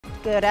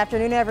Good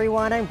afternoon,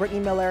 everyone. I'm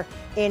Brittany Miller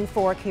in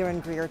for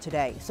Karen Greer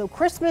today. So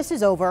Christmas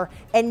is over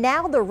and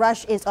now the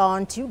rush is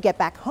on to get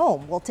back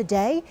home. Well,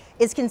 today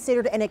is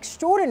considered an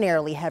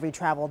extraordinarily heavy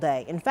travel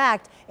day. In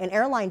fact, an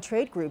airline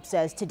trade group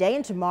says today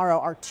and tomorrow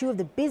are two of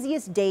the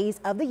busiest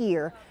days of the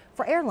year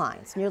for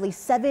airlines. Nearly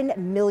 7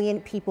 million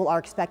people are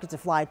expected to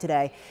fly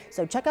today.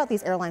 So check out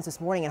these airlines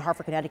this morning in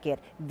Hartford, Connecticut.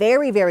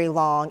 Very, very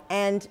long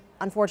and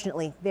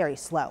unfortunately very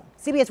slow.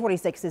 CBS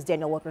 46's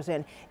Daniel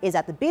Wilkerson is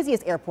at the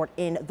busiest airport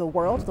in the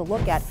world to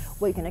look at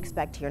what you can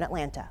expect here in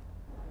Atlanta.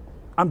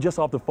 I'm just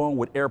off the phone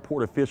with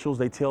airport officials.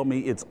 They tell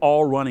me it's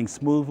all running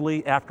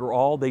smoothly. After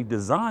all, they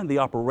designed the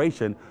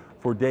operation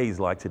for days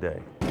like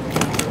today.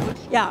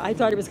 Yeah, I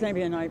thought it was going to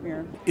be a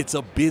nightmare. It's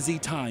a busy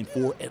time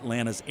for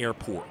Atlanta's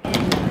airport.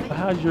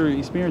 How's your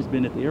experience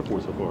been at the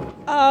airport so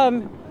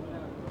far?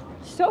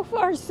 So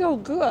far, so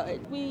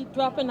good. We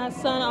dropping our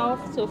son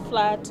off to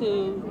fly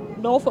to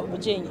Norfolk,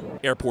 Virginia.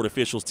 Airport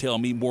officials tell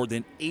me more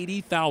than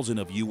 80,000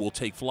 of you will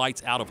take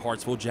flights out of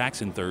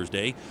Hartsville-Jackson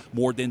Thursday.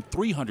 More than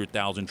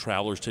 300,000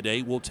 travelers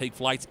today will take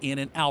flights in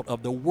and out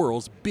of the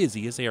world's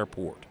busiest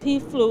airport. He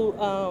flew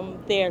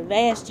there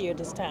last year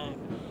this time,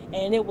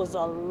 and it was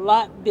a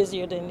lot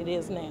busier than it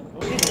is now.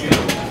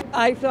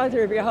 I thought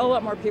there would be a whole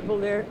lot more people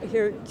there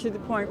here to the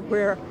point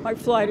where my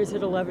flight is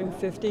at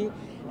 11:50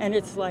 and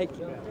it's like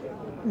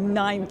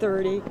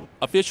 9:30.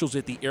 Officials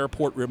at the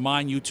airport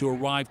remind you to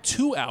arrive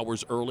 2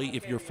 hours early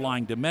if you're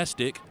flying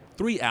domestic,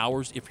 3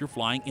 hours if you're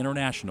flying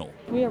international.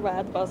 We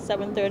arrived about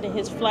 7:30.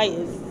 His flight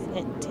is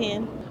at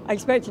 10. I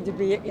expected to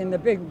be in the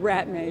big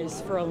rat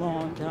maze for a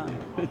long time,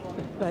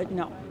 but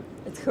no,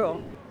 it's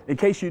cool. In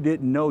case you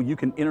didn't know, you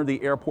can enter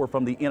the airport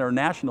from the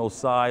international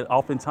side.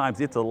 Oftentimes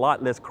it's a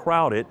lot less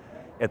crowded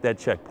at that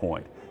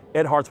checkpoint.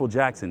 At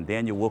Hartsville-Jackson,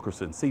 Daniel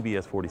Wilkerson,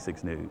 CBS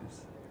 46 News.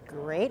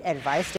 Great advice.